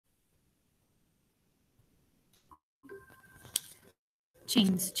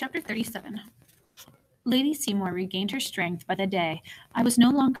Chains, Chapter 37. Lady Seymour regained her strength by the day. I was no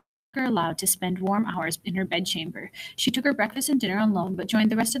longer allowed to spend warm hours in her bedchamber. She took her breakfast and dinner alone, but joined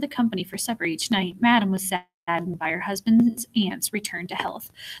the rest of the company for supper each night. Madame was saddened by her husband's aunt's return to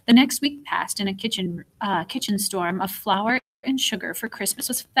health. The next week passed in a kitchen storm of flour and sugar, for Christmas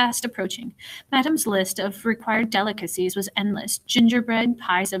was fast approaching. Madame's list of required delicacies was endless: gingerbread,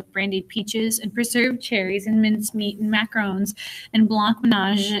 pies of brandied peaches, and preserved cherries, and mincemeat, and macarons, and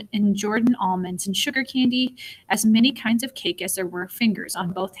blancmange, and Jordan almonds, and sugar candy, as many kinds of cake as there were fingers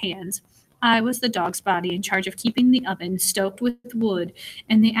on both hands. I was the dog's body, in charge of keeping the oven stoked with wood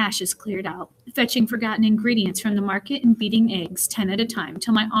and the ashes cleared out, fetching forgotten ingredients from the market and beating eggs 10 at a time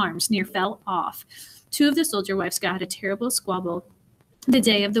till my arms near fell off. Two of the soldier wives got a terrible squabble the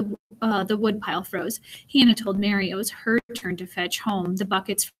day of the wood pile froze. Hannah told Mary it was her turn to fetch home the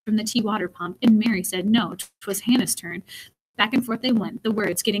buckets from the tea water pump, and Mary said no, 'twas Hannah's turn. Back and forth they went, the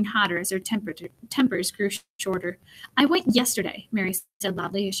words getting hotter as their tempers grew shorter. "I went yesterday," Mary said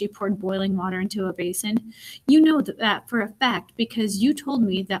loudly as she poured boiling water into a basin. "You know that for a fact, because you told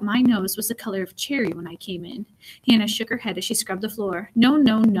me that my nose was the color of cherry when I came in." Hannah shook her head as she scrubbed the floor. No,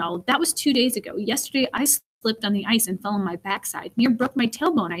 no, no. That was 2 days ago. Yesterday I slipped on the ice and fell on my backside. Near broke my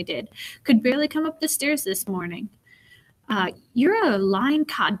tailbone, I did. Could barely come up the stairs this morning. You're a lying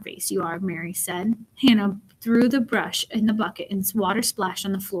codface, you are," Mary said. Hannah threw the brush in the bucket and water splashed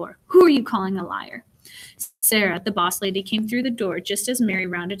on the floor. "Who are you calling a liar?" Sarah, the boss lady, came through the door just as Mary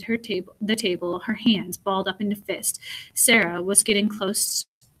rounded the table, her hands balled up into fist. Sarah was getting close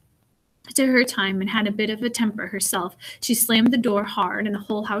to her time and had a bit of a temper herself. She slammed the door hard and the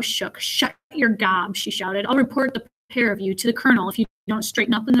whole house shook. "Shut your gob," she shouted. "I'll report the pair of you to the colonel if you don't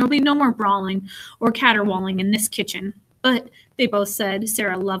straighten up, and there'll be no more brawling or caterwauling in this kitchen." "But," they both said.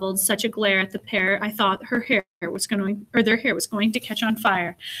 Sarah leveled such a glare at the pair, I thought their hair was going to catch on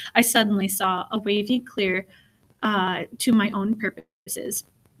fire. I suddenly saw a wavy clear to my own purposes.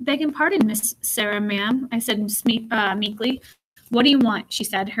 "Begging pardon, Miss Sarah, ma'am," I said meekly. "What do you want?" she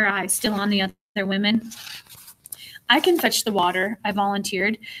said, her eyes still on the other women. "I can fetch the water," I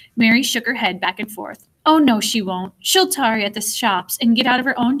volunteered. Mary shook her head back and forth. "Oh, no, she won't. She'll tarry at the shops and get out of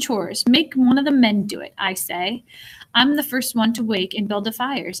her own chores. Make one of the men do it, I say." "I'm the first one to wake and build the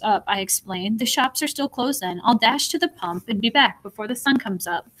fires up," I explained. "The shops are still closed then. I'll dash to the pump and be back before the sun comes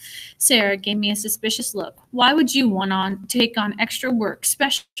up." Sarah gave me a suspicious look. "Why would you want to take on extra work,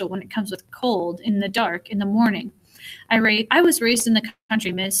 special when it comes with cold, in the dark, in the morning?" I was raised in the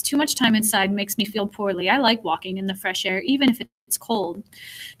country, miss. Too much time inside makes me feel poorly. I like walking in the fresh air, even if it's cold.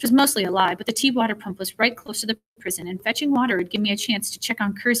 It was mostly a lie, but the tea water pump was right close to the prison, and fetching water would give me a chance to check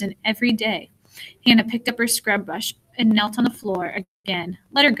on Curzon every day. Hannah picked up her scrub brush and knelt on the floor again.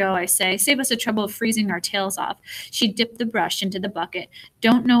 "Let her go, I say. Save us the trouble of freezing our tails off." She dipped the brush into the bucket.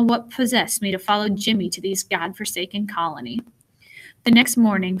 "Don't know what possessed me to follow Jimmy to these God-forsaken colony." The next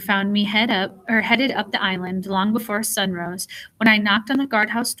morning found me headed up the island long before sun rose. When I knocked on the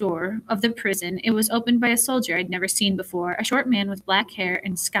guardhouse door of the prison, it was opened by a soldier I'd never seen before, a short man with black hair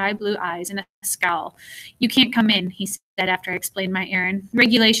and sky-blue eyes and a scowl. "You can't come in," he said after I explained my errand.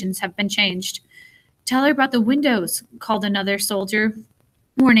 "Regulations have been changed." "Tell her about the windows," called another soldier,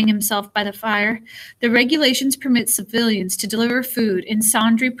 warming himself by the fire. "The regulations permit civilians to deliver food and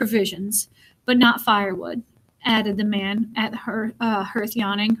sundry provisions, but not firewood," added the man at her hearth,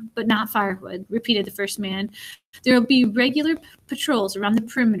 yawning. "But not firewood," repeated the first man. "There will be regular patrols around the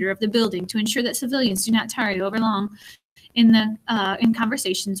perimeter of the building to ensure that civilians do not tarry overlong in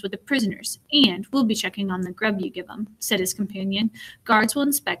conversations with the prisoners, and we'll be checking on the grub you give them," said his companion. "Guards will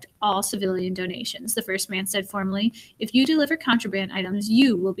inspect all civilian donations," the first man said formally. "If you deliver contraband items,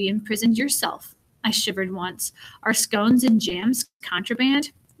 you will be imprisoned yourself." I shivered once. "Are scones and jams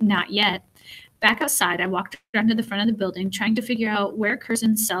contraband?" "Not yet." Back outside, I walked around to the front of the building, trying to figure out where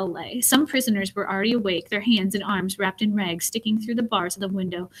Curzon's cell lay. Some prisoners were already awake, their hands and arms wrapped in rags sticking through the bars of the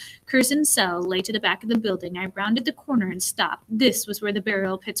window. Curzon's cell lay to the back of the building. I rounded the corner and stopped. This was where the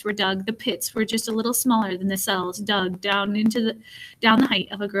burial pits were dug. The pits were just a little smaller than the cells, dug down the height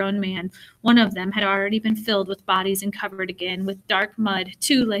of a grown man. One of them had already been filled with bodies and covered again with dark mud.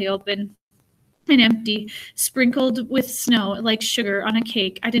 Two lay open and empty, sprinkled with snow like sugar on a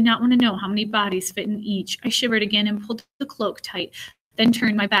cake. I did not want to know how many bodies fit in each. I shivered again and pulled the cloak tight, then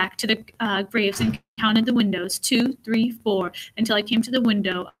turned my back to the graves and counted the windows, 2, 3, 4, until I came to the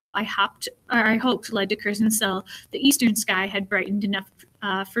window I hoped led to Curzon's cell. The eastern sky had brightened enough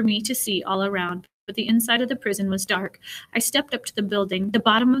for me to see all around, but the inside of the prison was dark. I stepped up to the building. The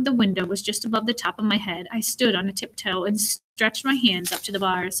bottom of the window was just above the top of my head. I stood on a tiptoe and stretched my hands up to the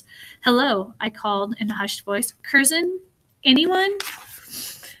bars. "Hello," I called in a hushed voice. "Curzon? Anyone?"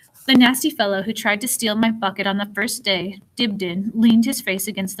 The nasty fellow who tried to steal my bucket on the first day, Dibdin, leaned his face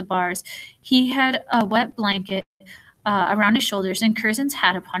against the bars. He had a wet blanket around his shoulders and Curzon's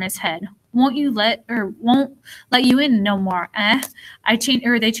hat upon his head. Won't let you in no more, eh? They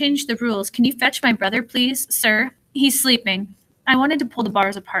changed the rules. Can you fetch my brother, please, sir? He's sleeping. I wanted to pull the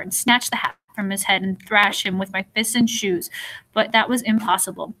bars apart and snatch the hat from his head and thrash him with my fists and shoes, but that was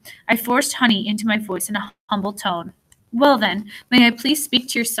impossible. I forced honey into my voice in a humble tone. Well then, may I please speak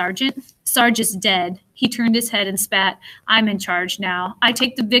to your sergeant? Sarge is dead. He turned his head and spat. I'm in charge now. I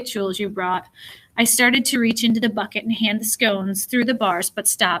take the victuals you brought. I started to reach into the bucket and hand the scones through the bars, but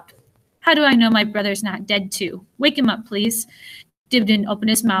stopped. How do I know my brother's not dead too? Wake him up, please. Dibdin opened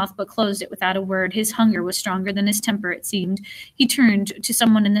his mouth, but closed it without a word. His hunger was stronger than his temper, it seemed. He turned to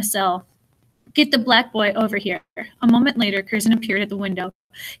someone in the cell. Get the black boy over here. A moment later, Curzon appeared at the window.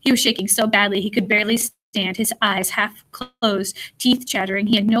 He was shaking so badly he could barely stand, his eyes half closed, teeth chattering.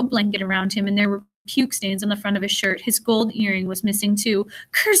 He had no blanket around him, and there were puke stains on the front of his shirt. His gold earring was missing too.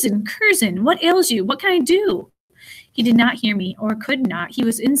 Curzon, what ails you? What can I do? He did not hear me, or could not. He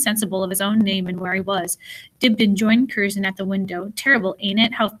was insensible of his own name and where he was. Dibdin joined Curzon at the window. Terrible, ain't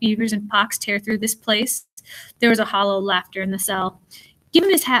it, how fevers and pox tear through this place? There was a hollow laughter in the cell. Give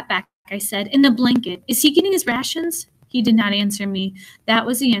him his hat back, I said, and the blanket. Is he getting his rations? He did not answer me. That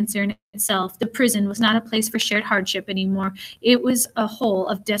was the answer in itself. The prison was not a place for shared hardship anymore. It was a hole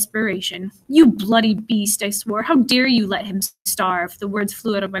of desperation. You bloody beast, I swore. How dare you let him starve? The words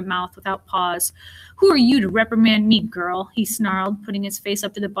flew out of my mouth without pause. Who are you to reprimand me, girl? He snarled, putting his face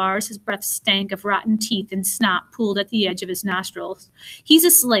up to the bars. His breath stank of rotten teeth and snot pooled at the edge of his nostrils. He's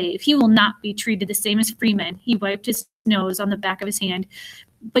a slave. He will not be treated the same as freemen. He wiped his nose on the back of his hand.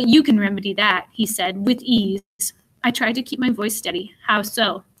 But you can remedy that, he said, with ease. I tried to keep my voice steady. How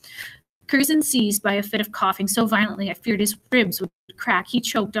so? Curzon seized by a fit of coughing so violently I feared his ribs would crack. He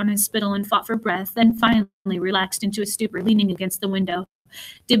choked on his spittle and fought for breath, then finally relaxed into a stupor, leaning against the window.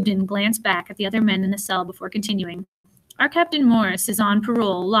 Dibdin glanced back at the other men in the cell before continuing. Our Captain Morris is on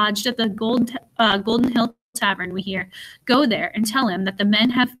parole, lodged at the Golden Hill Tavern, we hear. Go there and tell him that the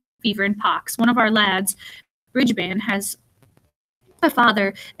men have fever and pox. One of our lads, Bridgeban, has a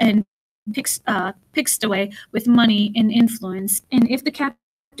father and pixed away with money and influence, and if the captain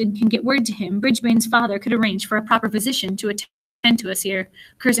can get word to him, Bridgebane's father could arrange for a proper physician to attend to us here.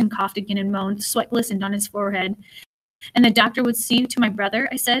 Curzon coughed again and moaned. Sweat glistened on his forehead. And the doctor would see to my brother,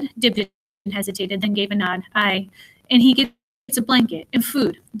 I said. Dibdin hesitated, then gave a nod. Aye, and he gets a blanket and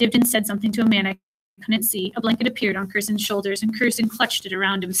food. Dibdin said something to a man I couldn't see. A blanket appeared on Curzon's shoulders, and Curzon clutched it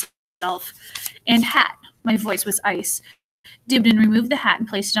around himself. And hat. My voice was ice. Dibdin removed the hat and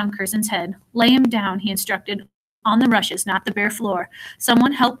placed it on Curzon's head. Lay him down, he instructed, on the rushes, not the bare floor.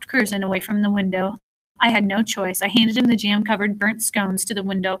 Someone helped Curzon away from the window. I had no choice. I handed him the jam-covered burnt scones to the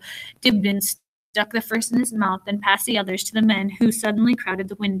window. Dibdin stuck the first in his mouth, then passed the others to the men, who suddenly crowded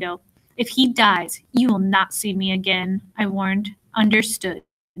the window. If he dies, you will not see me again, I warned. Understood,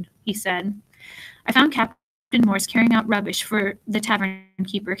 he said. I found Captain Morse carrying out rubbish for the tavern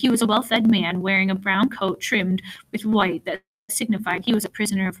keeper. He was a well-fed man, wearing a brown coat trimmed with white that signified he was a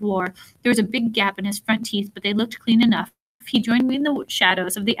prisoner of war. There was a big gap in his front teeth, but they looked clean enough. He joined me in the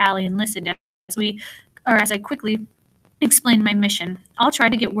shadows of the alley and listened as I quickly explained my mission. I'll try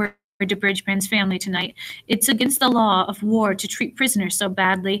to get word to Bridgeban's family tonight. It's against the law of war to treat prisoners so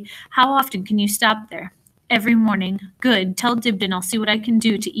badly. How often can you stop there? Every morning. Good. Tell Dibdin I'll see what I can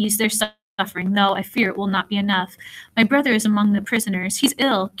do to ease their suffering, though I fear it will not be enough. My brother is among the prisoners. He's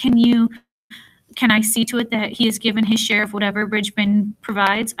ill. Can I see to it that he is given his share of whatever Bridgeban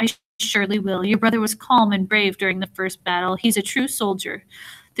provides? I surely will. Your brother was calm and brave during the first battle. He's a true soldier.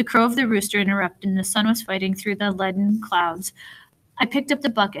 The crow of the rooster interrupted, and the sun was fighting through the leaden clouds. I picked up the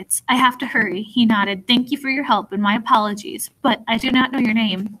buckets. I have to hurry. He nodded. Thank you for your help and my apologies, but I do not know your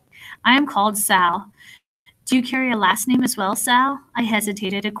name. I am called Sal. Do you carry a last name as well, Sal? I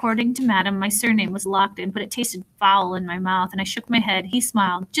hesitated. According to Madam, my surname was Lockton, but it tasted foul in my mouth, and I shook my head. He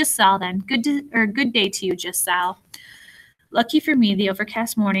smiled. Just Sal, then. Good day to you, just Sal. Lucky for me, the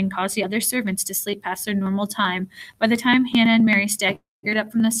overcast morning caused the other servants to sleep past their normal time. By the time Hannah and Mary staggered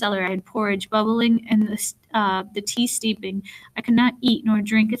up from the cellar, I had porridge bubbling and the tea steeping. I could not eat nor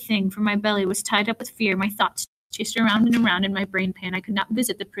drink a thing, for my belly was tied up with fear. My thoughts chased around and around in my brain pan. I could not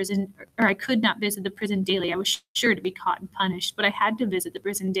visit the prison daily. I was sure to be caught and punished, but I had to visit the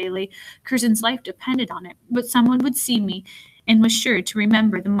prison daily. Curzon's life depended on it. But someone would see me and was sure to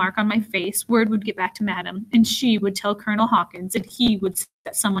remember the mark on my face. Word would get back to Madam, and she would tell Colonel Hawkins, and he would set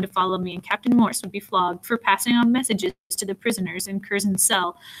someone to follow me, and Captain Morse would be flogged for passing on messages to the prisoners in Curzon's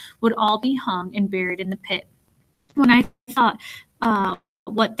cell, would all be hung and buried in the pit. When I thought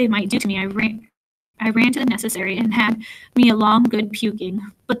what they might do to me, I ran to the necessary and had me a long, good puking.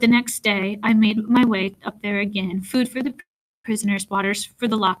 But the next day, I made my way up there again, food for the prisoners, waters for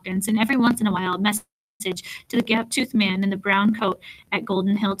the locked-ins, and every once in a while a message to the gap-toothed man in the brown coat at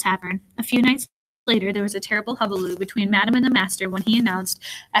Golden Hill Tavern. A few nights later, there was a terrible hullabaloo between Madam and the master when he announced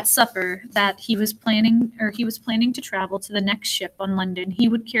at supper that he was planning to travel to the next ship on London. He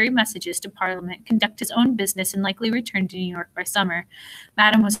would carry messages to Parliament, conduct his own business, and likely return to New York by summer.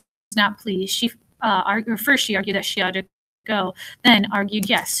 Madam was not pleased. First she argued that she ought to go, then argued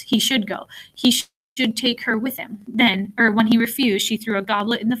yes, he should go. He should take her with him. When he refused, she threw a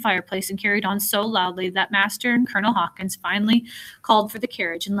goblet in the fireplace and carried on so loudly that Master and Colonel Hawkins finally called for the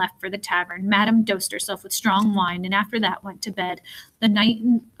carriage and left for the tavern. Madam dosed herself with strong wine, and after that went to bed. That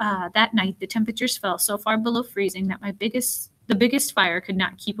night, the temperatures fell so far below freezing that the biggest fire could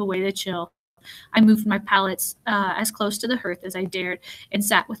not keep away the chill. I moved my pallets as close to the hearth as I dared, and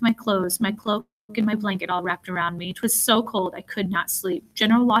sat with my clothes, my cloak, and my blanket all wrapped around me. It was so cold I could not sleep.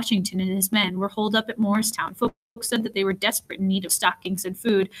 General Washington and his men were holed up at Morristown. Folks said that they were desperate in need of stockings and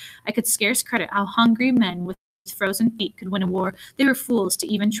food. I could scarce credit how hungry men with frozen feet could win a war. They were fools to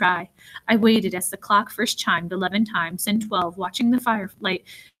even try. I waited as the clock first chimed 11 times, then 12, watching the firelight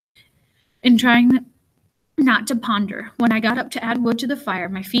and trying not to ponder. When I got up to add wood to the fire,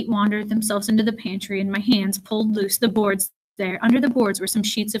 my feet wandered themselves into the pantry, and my hands pulled loose the boards there. Under the boards were some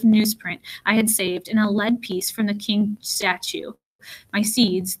sheets of newsprint I had saved, and a lead piece from the king statue. My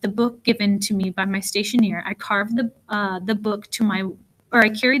seeds, the book given to me by my stationeer. I carried the book to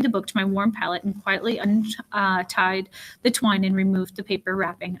my warm pallet and quietly untied the twine and removed the paper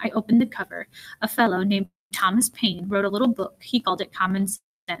wrapping. I opened the cover. A fellow named Thomas Paine wrote a little book. He called it Common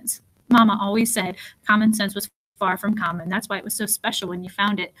Sense. Mama always said common sense was far from common. That's why it was so special when you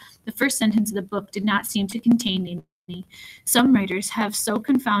found it. The first sentence of the book did not seem to contain any. Some writers have so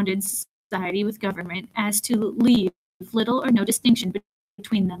confounded society with government as to leave little or no distinction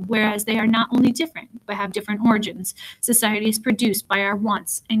between them, whereas they are not only different, but have different origins. Society is produced by our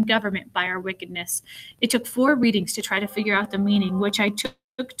wants, and government by our wickedness. It took 4 readings to try to figure out the meaning, which I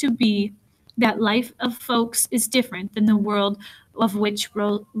took to be that life of folks is different than the world of which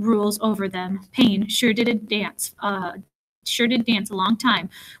rules over them. Paine sure did dance a long time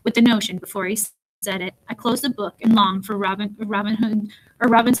with the notion before he said it. I closed the book and longed for Robinson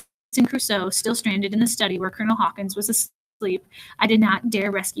Crusoe, still stranded in the study where Colonel Hawkins was asleep. I did not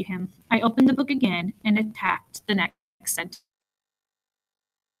dare rescue him. I opened the book again and attacked the next sentence.